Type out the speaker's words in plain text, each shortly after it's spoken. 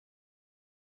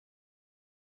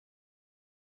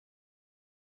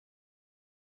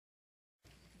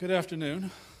Good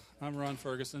afternoon. I'm Ron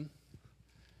Ferguson.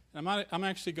 I'm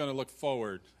actually going to look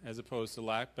forward as opposed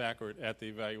to backward at the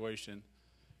evaluation.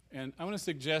 And I want to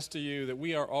suggest to you that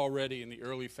we are already in the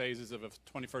early phases of a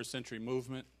 21st century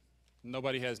movement.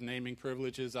 Nobody has naming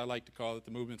privileges. I like to call it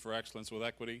the movement for excellence with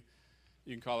equity.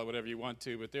 You can call it whatever you want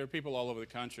to, but there are people all over the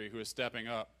country who are stepping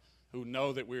up, who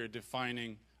know that we are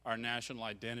defining our national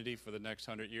identity for the next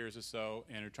 100 years or so,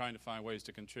 and are trying to find ways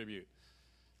to contribute.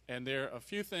 And there are a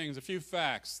few things, a few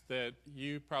facts that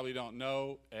you probably don't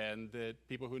know and that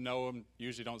people who know them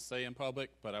usually don't say in public,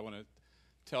 but I want to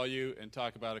tell you and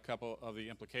talk about a couple of the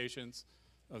implications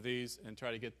of these and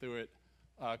try to get through it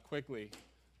quickly.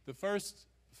 The first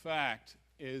fact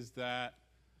is that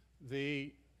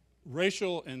the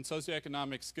racial and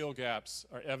socioeconomic skill gaps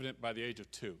are evident by the age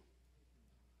of 2.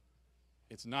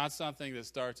 It's not something that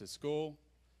starts at school.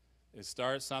 It's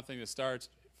something that starts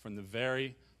from the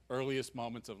very earliest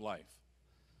moments of life,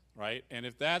 right? And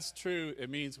if that's true, it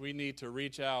means we need to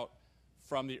reach out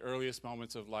from the earliest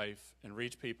moments of life and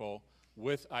reach people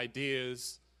with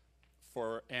ideas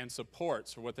and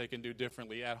supports for what they can do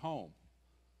differently at home.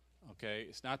 Okay,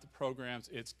 it's not the programs,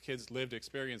 it's kids' lived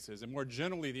experiences. And more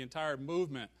generally, the entire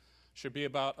movement should be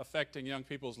about affecting young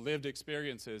people's lived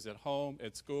experiences at home,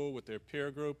 at school, with their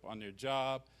peer group, on their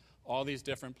job, all these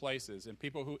different places. And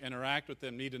people who interact with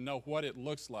them need to know what it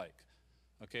looks like.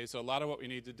 Okay, so a lot of what we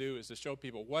need to do is to show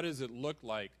people what does it look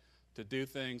like to do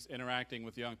things interacting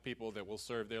with young people that will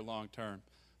serve their long-term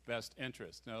best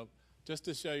interest. Now, just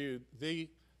to show you,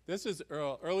 this is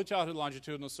Early Childhood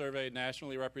Longitudinal Survey,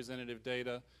 nationally representative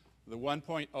data. The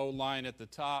 1.0 line at the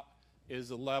top is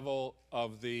the level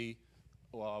of the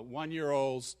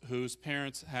 1-year-olds whose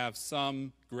parents have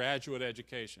some graduate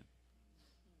education.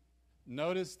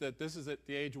 Notice that this is at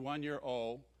the age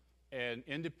 1-year-old, and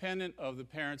independent of the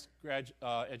parents'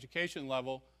 education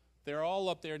level, they're all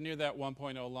up there near that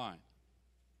 1.0 line.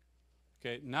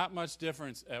 Okay, not much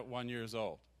difference at 1 year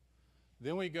old.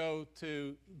 Then we go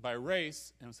to by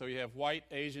race, and so you have white,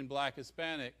 Asian, black,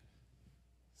 Hispanic.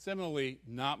 Similarly,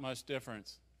 not much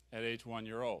difference at age 1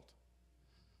 year old.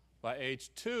 By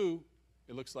age 2,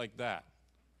 it looks like that.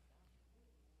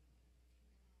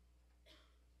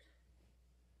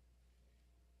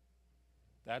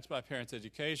 That's by parents'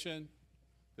 education.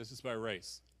 This is by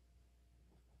race.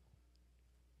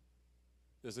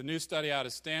 There's a new study out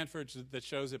of Stanford that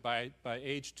shows that by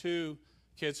age 2,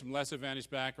 kids from less advantaged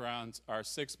backgrounds are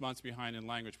 6 months behind in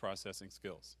language processing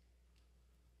skills.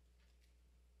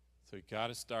 So you've got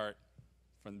to start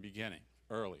from the beginning,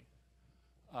 early.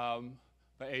 By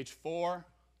age 4,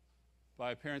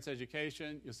 by parents'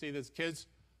 education, you'll see there's kids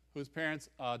whose parents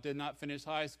did not finish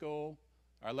high school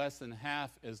are less than half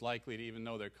as likely to even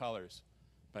know their colors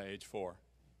by age 4.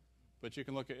 But you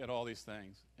can look at all these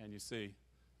things, and you see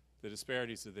the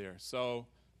disparities are there. So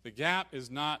the gap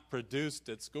is not produced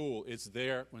at school. It's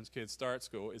there when kids start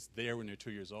school. It's there when they're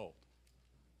 2 years old,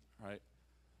 right?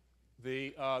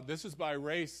 This is by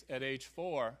race at age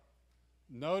 4.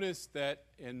 Notice that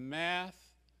in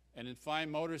math and in fine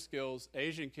motor skills,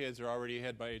 Asian kids are already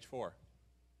ahead by age 4.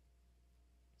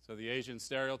 So the Asian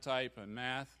stereotype in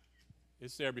math,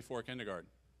 it's there before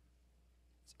kindergarten.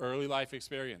 It's early life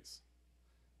experience.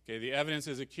 Okay, the evidence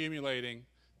is accumulating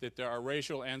that there are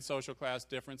racial and social class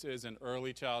differences in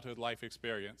early childhood life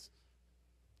experience.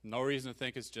 No reason to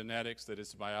think it's genetics, that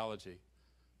it's biology.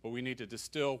 But we need to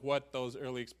distill what those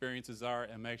early experiences are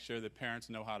and make sure that parents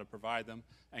know how to provide them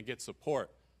and get support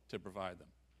to provide them,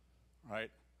 right?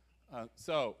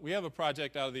 So we have a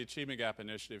project out of the Achievement Gap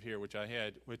Initiative here, which I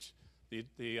had, which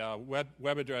the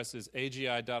web address is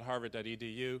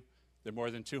agi.harvard.edu. There are more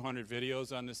than 200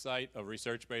 videos on the site of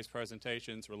research-based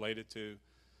presentations related to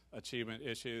achievement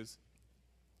issues.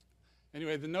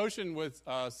 Anyway, the notion with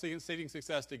seeing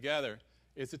success together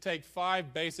is to take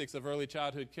 5 basics of early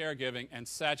childhood caregiving and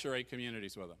saturate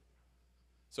communities with them.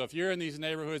 So if you're in these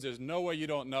neighborhoods, there's no way you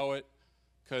don't know it,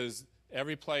 because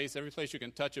every place you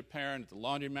can touch a parent, at the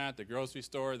laundromat, the grocery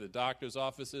store, the doctor's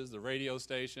offices, the radio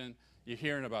station, you're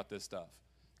hearing about this stuff.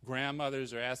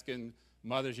 Grandmothers are asking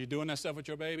mothers, you doing that stuff with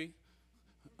your baby?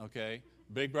 Okay.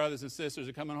 Big brothers and sisters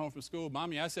are coming home from school.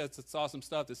 Mommy, I saw some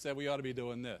stuff that said we ought to be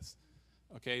doing this.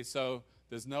 Okay, so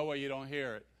there's no way you don't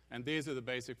hear it. And these are the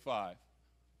basic 5.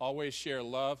 Always share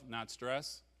love, not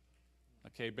stress.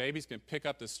 Okay, babies can pick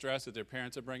up the stress that their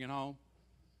parents are bringing home.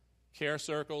 Care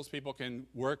circles, people can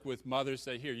work with mothers,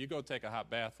 say, here, you go take a hot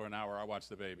bath for an hour, I'll watch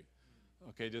the baby.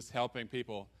 Okay, just helping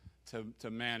people to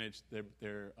manage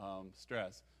their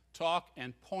stress. Talk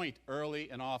and point early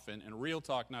and often, and real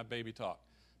talk, not baby talk.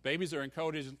 Babies are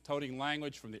encoding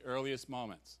language from the earliest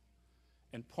moments.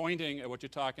 And pointing at what you're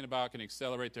talking about can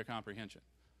accelerate their comprehension.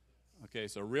 Okay,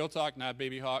 so real talk, not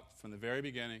baby hawk, from the very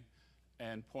beginning,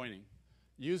 and pointing.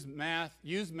 Use math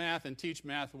and teach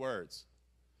math words.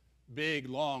 Big,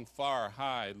 long, far,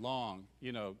 high, long,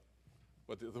 you know,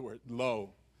 what the word,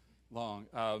 low, long.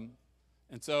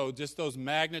 And so just those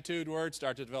magnitude words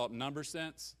start to develop number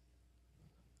sense,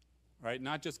 right?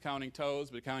 Not just counting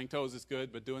toes, but counting toes is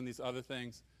good, but doing these other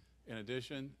things in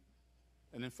addition.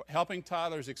 And then helping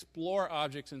toddlers explore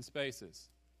objects in spaces.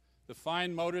 The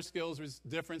fine motor skills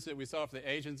difference that we saw for the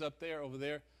Asians up there, over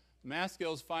there, math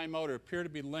skills, fine motor appear to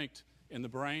be linked in the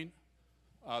brain.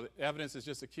 The evidence is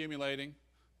just accumulating,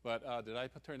 but did I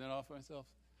turn that off myself?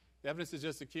 The evidence is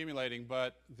just accumulating,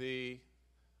 but the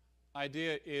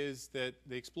idea is that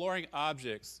the exploring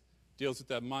objects deals with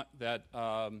that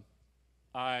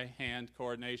eye-hand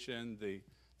coordination, the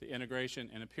integration,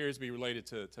 and appears to be related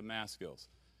to math skills.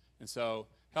 And so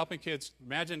helping kids,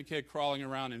 imagine a kid crawling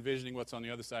around envisioning what's on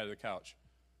the other side of the couch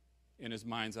in his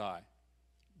mind's eye,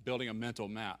 building a mental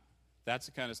map. That's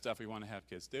the kind of stuff we want to have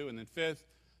kids do. And then fifth,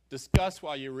 discuss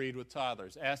while you read with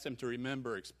toddlers. Ask them to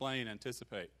remember, explain,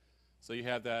 anticipate. So you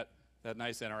have that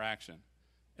nice interaction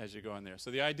as you go in there. So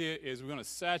the idea is we're going to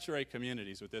saturate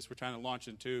communities with this. We're trying to launch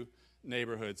in 2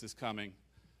 neighborhoods this coming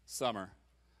summer.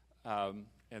 And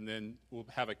then we'll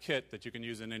have a kit that you can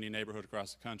use in any neighborhood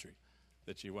across the country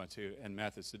that you want to, and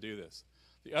methods to do this.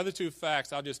 The other 2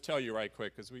 facts, I'll just tell you right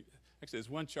quick, because actually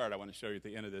there's one chart I want to show you at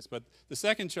the end of this. But the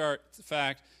second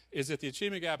fact is that the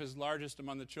achievement gap is largest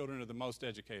among the children of the most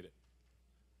educated.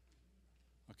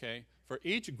 Okay? For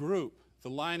each group, the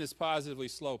line is positively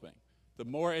sloping. The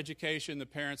more education the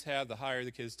parents have, the higher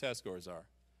the kids' test scores are.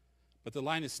 But the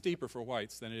line is steeper for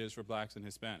whites than it is for blacks and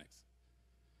Hispanics.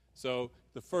 So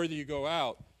the further you go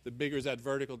out, the bigger is that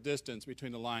vertical distance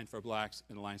between the line for blacks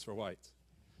and the lines for whites.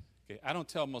 Okay, I don't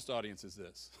tell most audiences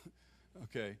this,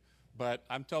 okay, but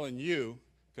I'm telling you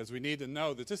because we need to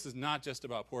know that this is not just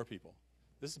about poor people.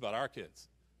 This is about our kids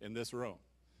in this room,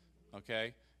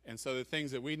 okay? And so the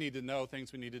things that we need to know,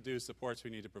 things we need to do, supports we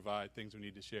need to provide, things we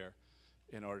need to share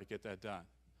in order to get that done.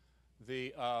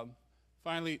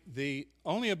 Finally,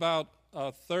 only about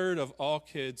a third of all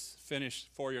kids finish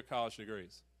 4-year college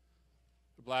degrees.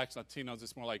 For blacks, Latinos,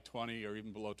 it's more like 20 or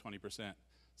even below 20%.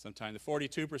 Sometimes the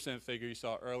 42% figure you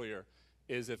saw earlier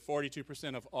is that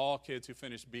 42% of all kids who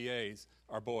finish BAs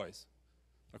are boys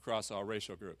across all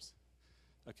racial groups.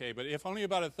 Okay, but if only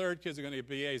about a third kids are going to get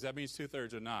BAs, that means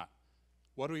 2/3 are not.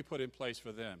 What do we put in place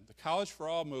for them? The College for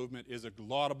All movement is a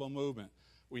laudable movement.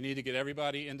 We need to get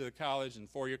everybody into the college and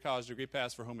 4-year college degree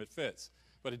path for whom it fits.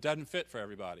 But it doesn't fit for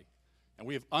everybody. And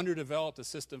we have underdeveloped a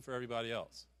system for everybody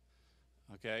else.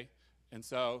 Okay? And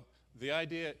so the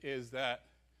idea is that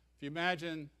if you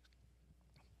imagine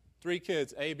 3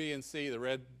 kids, A, B, and C, the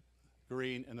red,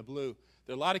 green, and the blue,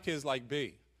 there are a lot of kids like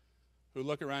B who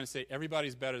look around and say,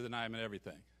 everybody's better than I am at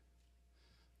everything.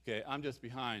 Okay, I'm just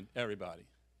behind everybody.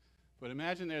 But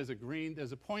imagine there's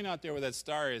a point out there where that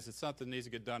star is, it's something that needs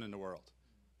to get done in the world.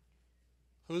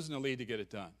 Who's in the lead to get it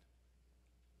done?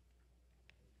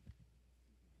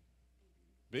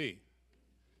 B.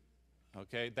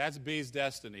 Okay, that's B's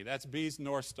destiny. That's B's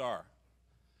North Star.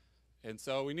 And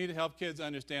so we need to help kids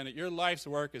understand that your life's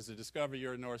work is to discover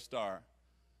your North Star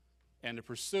and to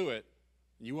pursue it.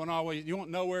 You won't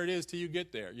know where it is till you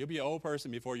get there. You'll be an old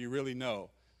person before you really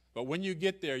know. But when you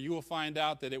get there, you will find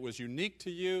out that it was unique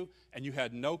to you and you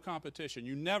had no competition.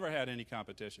 You never had any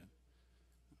competition.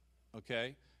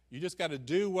 Okay? You just got to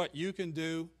do what you can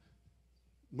do,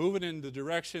 move it in the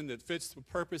direction that fits the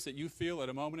purpose that you feel at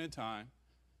a moment in time.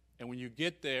 And when you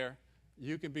get there,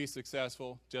 you can be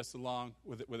successful just along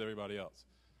with everybody else.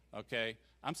 Okay?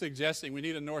 I'm suggesting we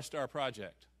need a North Star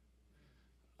project.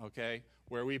 Okay?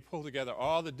 Where we pull together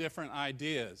all the different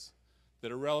ideas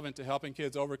that are relevant to helping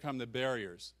kids overcome the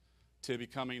barriers to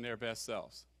becoming their best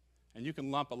selves. And you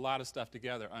can lump a lot of stuff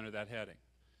together under that heading.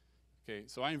 Okay,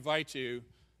 so I invite you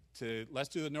to, let's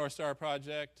do the North Star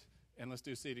project and let's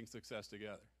do Seeding Success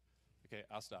together. Okay,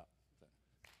 I'll stop.